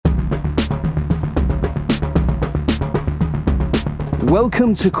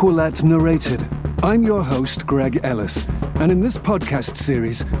Welcome to Quillette Narrated. I'm your host, Greg Ellis, and in this podcast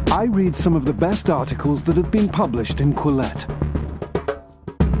series, I read some of the best articles that have been published in Quillette.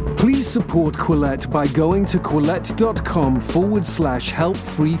 Please support Quillette by going to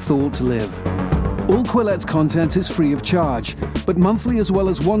quillette.com/help-free-thought-live. All Quillette's content is free of charge, but monthly as well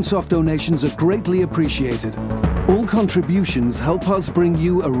as once-off donations are greatly appreciated. All contributions help us bring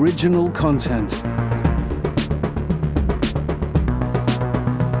you original content.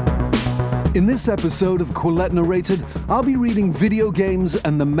 In this episode of Quillette Narrated, I'll be reading Video Games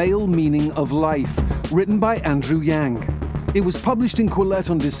and the Male Meaning of Life, written by Andrew Yang. It was published in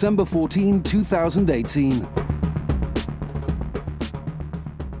Quillette on December 14, 2018.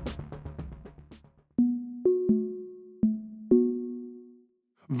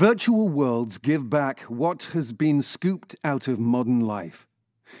 Virtual worlds give back what has been scooped out of modern life.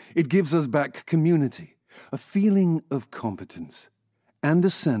 It gives us back community, a feeling of competence, and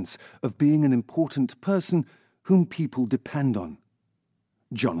a sense of being an important person whom people depend on.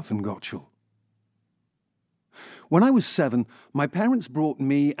 Jonathan Gottschall. When I was 7, my parents brought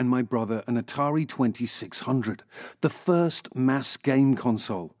me and my brother an Atari 2600, the first mass game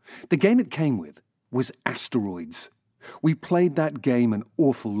console. The game it came with was Asteroids. We played that game an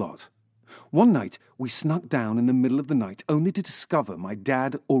awful lot. One night, we snuck down in the middle of the night only to discover my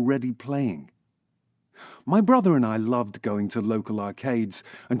dad already playing. My brother and I loved going to local arcades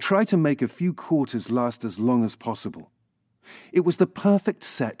and try to make a few quarters last as long as possible. It was the perfect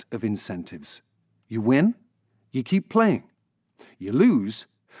set of incentives. You win, you keep playing. You lose,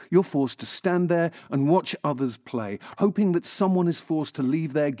 you're forced to stand there and watch others play, hoping that someone is forced to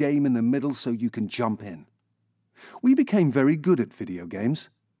leave their game in the middle so you can jump in. We became very good at video games.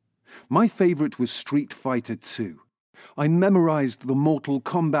 My favorite was Street Fighter II. I memorized the Mortal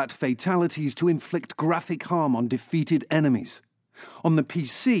Kombat fatalities to inflict graphic harm on defeated enemies. On the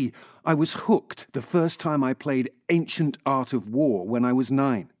PC, I was hooked the first time I played Ancient Art of War when I was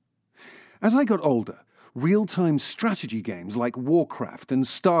 9. As I got older, real-time strategy games like Warcraft and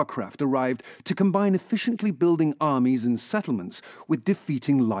StarCraft arrived to combine efficiently building armies and settlements with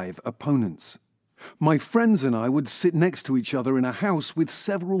defeating live opponents. My friends and I would sit next to each other in a house with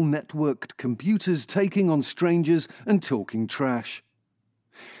several networked computers taking on strangers and talking trash.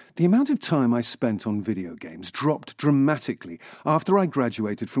 The amount of time I spent on video games dropped dramatically after I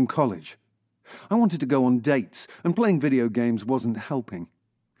graduated from college. I wanted to go on dates, and playing video games wasn't helping.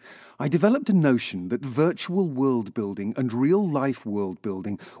 I developed a notion that virtual world building and real-life world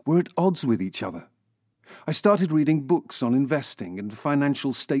building were at odds with each other. I started reading books on investing and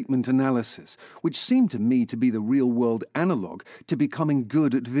financial statement analysis, which seemed to me to be the real-world analog to becoming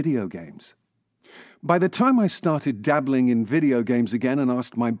good at video games. By the time I started dabbling in video games again and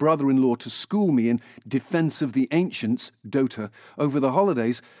asked my brother-in-law to school me in Defense of the Ancients, Dota, over the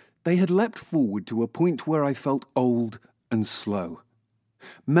holidays, they had leapt forward to a point where I felt old and slow.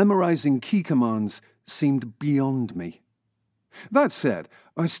 Memorizing key commands seemed beyond me. That said,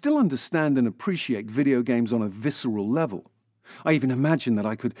 I still understand and appreciate video games on a visceral level. I even imagine that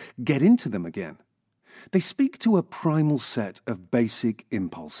I could get into them again. They speak to a primal set of basic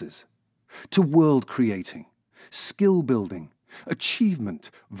impulses. To world creating, skill building,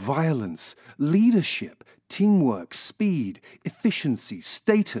 achievement, violence, leadership, teamwork, speed, efficiency,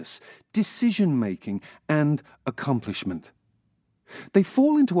 status, decision-making, and accomplishment. They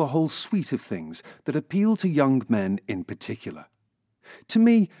fall into a whole suite of things that appeal to young men in particular. To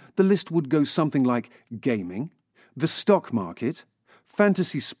me, the list would go something like gaming, the stock market,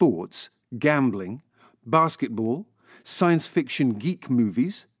 fantasy sports, gambling, basketball, science fiction geek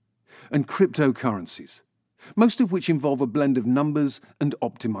movies, and cryptocurrencies, most of which involve a blend of numbers and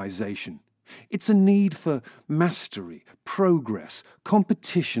optimization. It's a need for mastery, progress,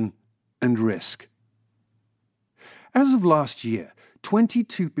 competition, and risk. As of last year,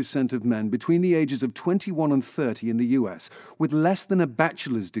 22% of men between the ages of 21 and 30 in the US with less than a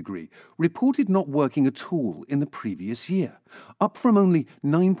bachelor's degree reported not working at all in the previous year, up from only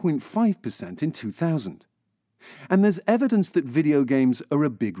 9.5% in 2000. And there's evidence that video games are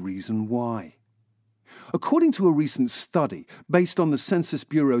a big reason why. According to a recent study based on the Census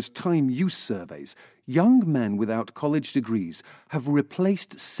Bureau's time use surveys, young men without college degrees have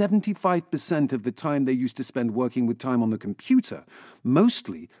replaced 75% of the time they used to spend working with time on the computer,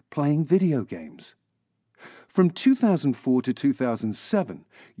 mostly playing video games. From 2004 to 2007,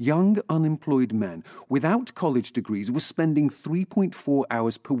 young unemployed men without college degrees were spending 3.4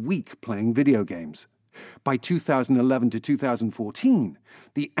 hours per week playing video games. By 2011 to 2014,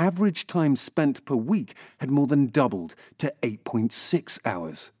 the average time spent per week had more than doubled to 8.6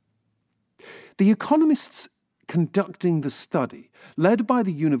 hours. The Economist's conducting the study, led by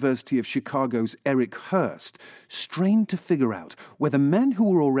the University of Chicago's Eric Hurst, strained to figure out whether men who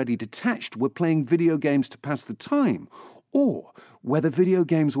were already detached were playing video games to pass the time, or whether video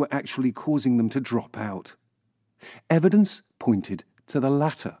games were actually causing them to drop out. Evidence pointed to the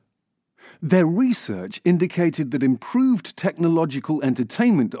latter. Their research indicated that improved technological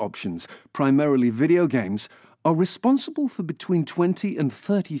entertainment options, primarily video games, are responsible for between 20 and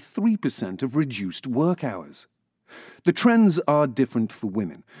 33% of reduced work hours. The trends are different for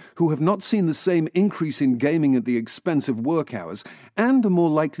women, who have not seen the same increase in gaming at the expense of work hours and are more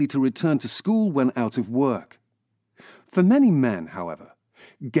likely to return to school when out of work. For many men, however,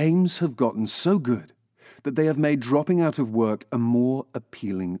 games have gotten so good that they have made dropping out of work a more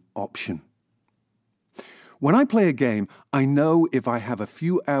appealing option. When I play a game, I know if I have a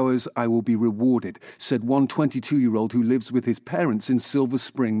few hours I will be rewarded, said one 22-year-old who lives with his parents in Silver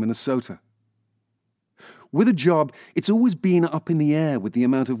Spring, Minnesota. With a job, it's always been up in the air with the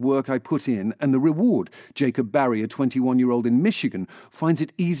amount of work I put in and the reward. Jacob Barry, a 21-year-old in Michigan, finds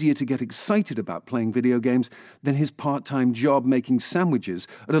it easier to get excited about playing video games than his part-time job making sandwiches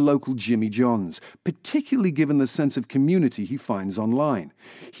at a local Jimmy John's, particularly given the sense of community he finds online.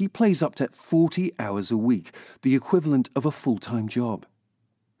 He plays up to 40 hours a week, the equivalent of a full-time job.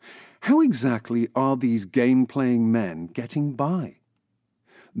 How exactly are these game-playing men getting by?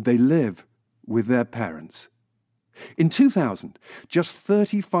 They live with their parents. In 2000, just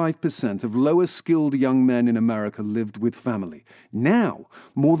 35% of lower-skilled young men in America lived with family. Now,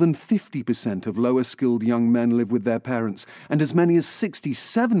 more than 50% of lower-skilled young men live with their parents, and as many as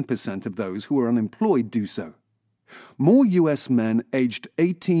 67% of those who are unemployed do so. More U.S. men aged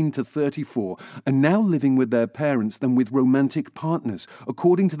 18 to 34 are now living with their parents than with romantic partners,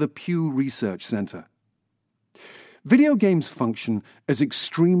 according to the Pew Research Center. Video games function as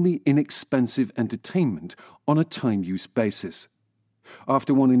extremely inexpensive entertainment on a time-use basis.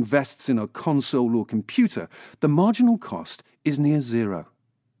 After one invests in a console or computer, the marginal cost is near zero.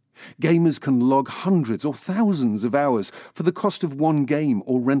 Gamers can log hundreds or thousands of hours for the cost of one game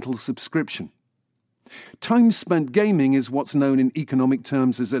or rental subscription. Time spent gaming is what's known in economic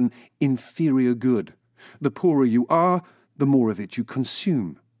terms as an inferior good. The poorer you are, the more of it you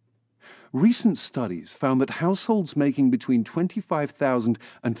consume. Recent studies found that households making between $25,000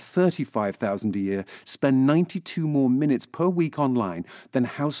 and $35,000 a year spend 92 more minutes per week online than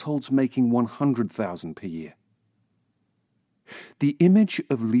households making $100,000 per year. The image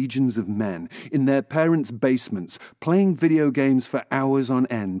of legions of men in their parents' basements playing video games for hours on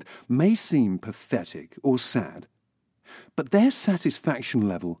end may seem pathetic or sad, but their satisfaction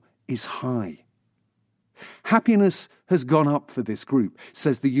level is high. Happiness has gone up for this group,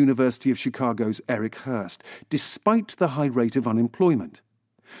 says the University of Chicago's Eric Hurst, despite the high rate of unemployment.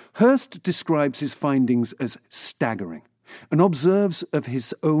 Hurst describes his findings as staggering and observes of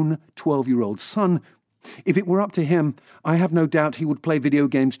his own 12-year-old son, "If it were up to him, I have no doubt he would play video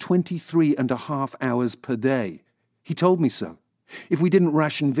games 23.5 hours per day. He told me so. If we didn't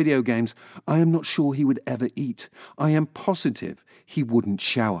ration video games, I am not sure he would ever eat. I am positive he wouldn't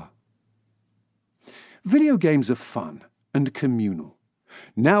shower." Video games are fun and communal.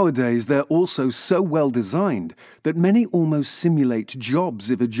 Nowadays, they're also so well designed that many almost simulate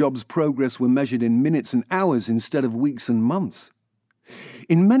jobs if a job's progress were measured in minutes and hours instead of weeks and months.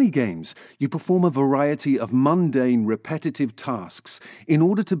 In many games, you perform a variety of mundane, repetitive tasks in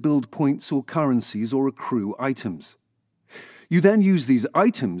order to build points or currencies or accrue items. You then use these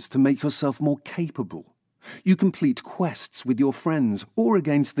items to make yourself more capable. You complete quests with your friends or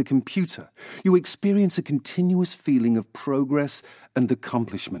against the computer. You experience a continuous feeling of progress and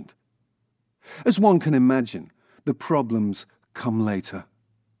accomplishment. As one can imagine, the problems come later.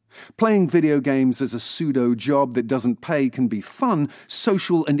 Playing video games as a pseudo-job that doesn't pay can be fun,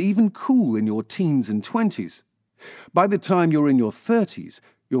 social, and even cool in your teens and 20s. By the time you're in your 30s,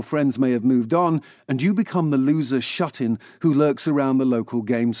 your friends may have moved on, and you become the loser shut-in who lurks around the local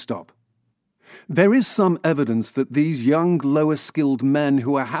GameStop. There is some evidence that these young, lower-skilled men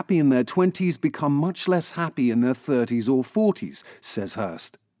who are happy in their 20s become much less happy in their 30s or 40s, says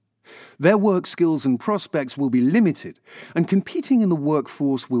Hurst. Their work skills and prospects will be limited, and competing in the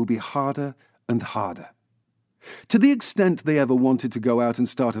workforce will be harder and harder. To the extent they ever wanted to go out and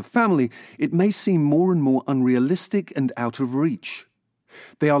start a family, it may seem more and more unrealistic and out of reach.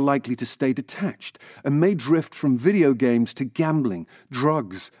 They are likely to stay detached and may drift from video games to gambling,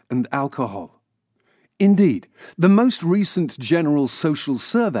 drugs, and alcohol. Indeed, the most recent General Social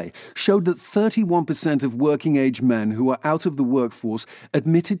Survey showed that 31% of working-age men who are out of the workforce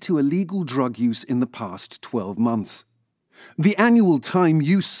admitted to illegal drug use in the past 12 months. The annual time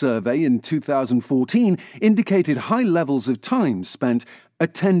use survey in 2014 indicated high levels of time spent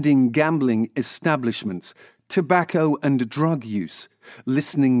attending gambling establishments, tobacco and drug use,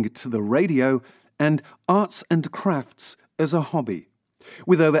 listening to the radio, and arts and crafts as a hobby,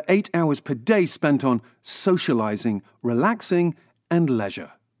 with over 8 hours per day spent on socializing, relaxing, and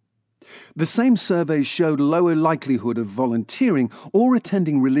leisure. The same survey showed lower likelihood of volunteering or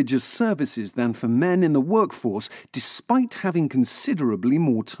attending religious services than for men in the workforce, despite having considerably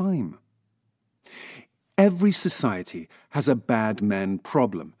more time. Every society has a bad men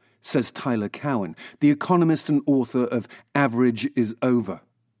problem, says Tyler Cowen, the economist and author of Average is Over.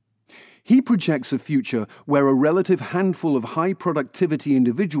 He projects a future where a relative handful of high-productivity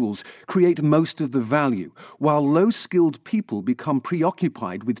individuals create most of the value, while low-skilled people become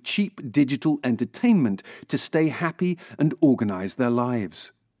preoccupied with cheap digital entertainment to stay happy and organize their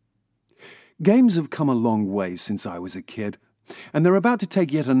lives. Games have come a long way since I was a kid, and they're about to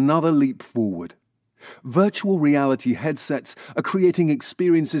take yet another leap forward. Virtual reality headsets are creating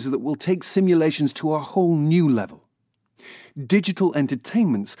experiences that will take simulations to a whole new level. Digital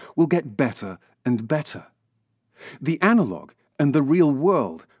entertainments will get better and better. The analog and the real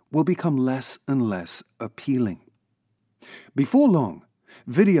world will become less and less appealing. Before long,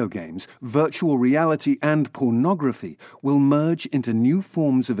 video games, virtual reality, and pornography will merge into new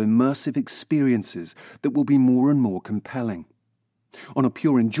forms of immersive experiences that will be more and more compelling. On a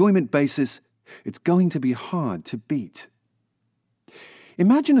pure enjoyment basis, it's going to be hard to beat.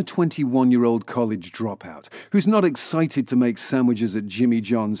 Imagine a 21-year-old college dropout who's not excited to make sandwiches at Jimmy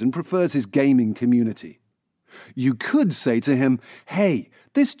John's and prefers his gaming community. You could say to him, hey,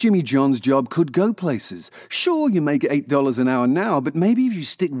 this Jimmy John's job could go places. Sure, you make $8 an hour now, but maybe if you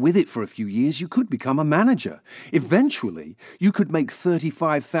stick with it for a few years, you could become a manager. Eventually, you could make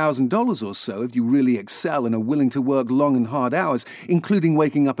 $35,000 or so if you really excel and are willing to work long and hard hours, including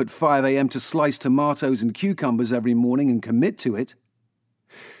waking up at 5 a.m. to slice tomatoes and cucumbers every morning and commit to it.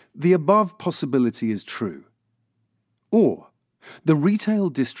 The above possibility is true. Or the retail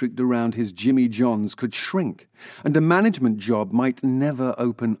district around his Jimmy John's could shrink, and a management job might never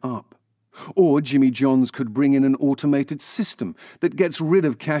open up. Or Jimmy John's could bring in an automated system that gets rid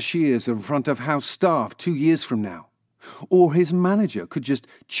of cashiers and front-of-house staff 2 years from now. Or his manager could just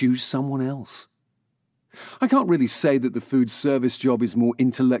choose someone else. I can't really say that the food service job is more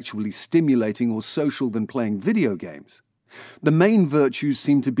intellectually stimulating or social than playing video games. The main virtues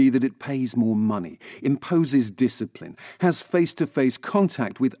seem to be that it pays more money, imposes discipline, has face-to-face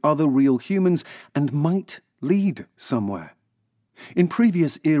contact with other real humans, and might lead somewhere. In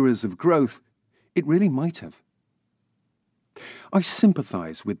previous eras of growth, it really might have. I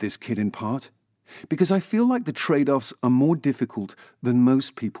sympathize with this kid in part, because I feel like the trade-offs are more difficult than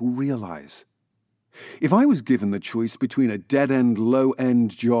most people realize. If I was given the choice between a dead-end, low-end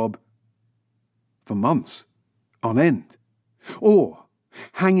job for months on end, or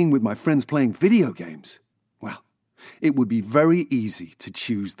hanging with my friends playing video games, well, it would be very easy to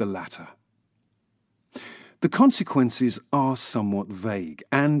choose the latter. The consequences are somewhat vague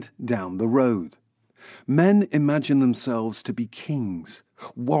and down the road. Men imagine themselves to be kings,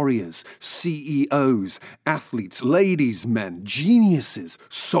 warriors, CEOs, athletes, ladies' men, geniuses,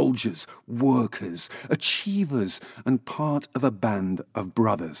 soldiers, workers, achievers, and part of a band of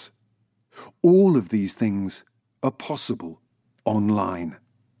brothers. All of these things are possible online.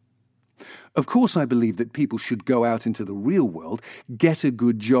 Of course, I believe that people should go out into the real world, get a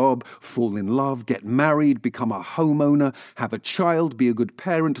good job, fall in love, get married, become a homeowner, have a child, be a good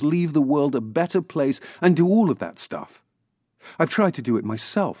parent, leave the world a better place, and do all of that stuff. I've tried to do it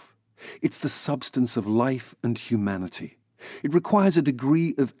myself. It's the substance of life and humanity. It requires a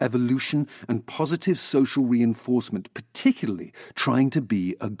degree of evolution and positive social reinforcement, particularly trying to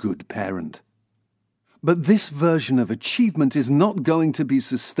be a good parent. But this version of achievement is not going to be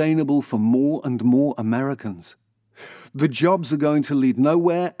sustainable for more and more Americans. The jobs are going to lead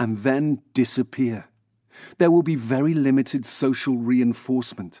nowhere and then disappear. There will be very limited social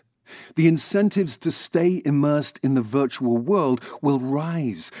reinforcement. The incentives to stay immersed in the virtual world will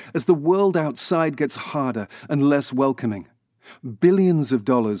rise as the world outside gets harder and less welcoming. Billions of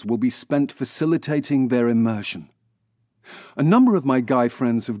dollars will be spent facilitating their immersion. A number of my guy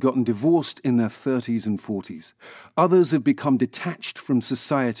friends have gotten divorced in their 30s and 40s. Others have become detached from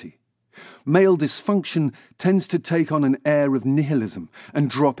society. Male dysfunction tends to take on an air of nihilism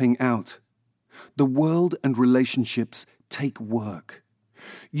and dropping out. The world and relationships take work.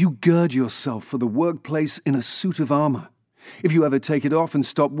 You gird yourself for the workplace in a suit of armor. If you ever take it off and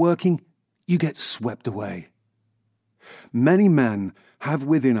stop working, you get swept away. Many men have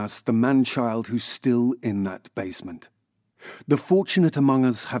within us the man-child who's still in that basement. The fortunate among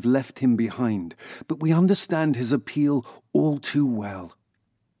us have left him behind, but we understand his appeal all too well.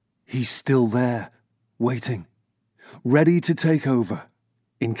 He's still there, waiting, ready to take over,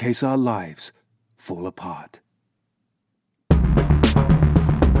 in case our lives fall apart.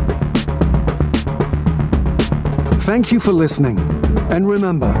 Thank you for listening. And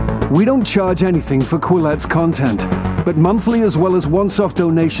remember, we don't charge anything for Quillette's content, but monthly as well as once-off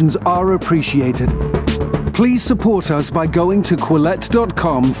donations are appreciated. Please support us by going to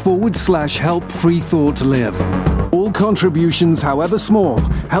quillette.com/help-free-thought-live. All contributions, however small,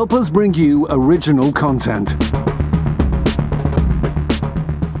 help us bring you original content.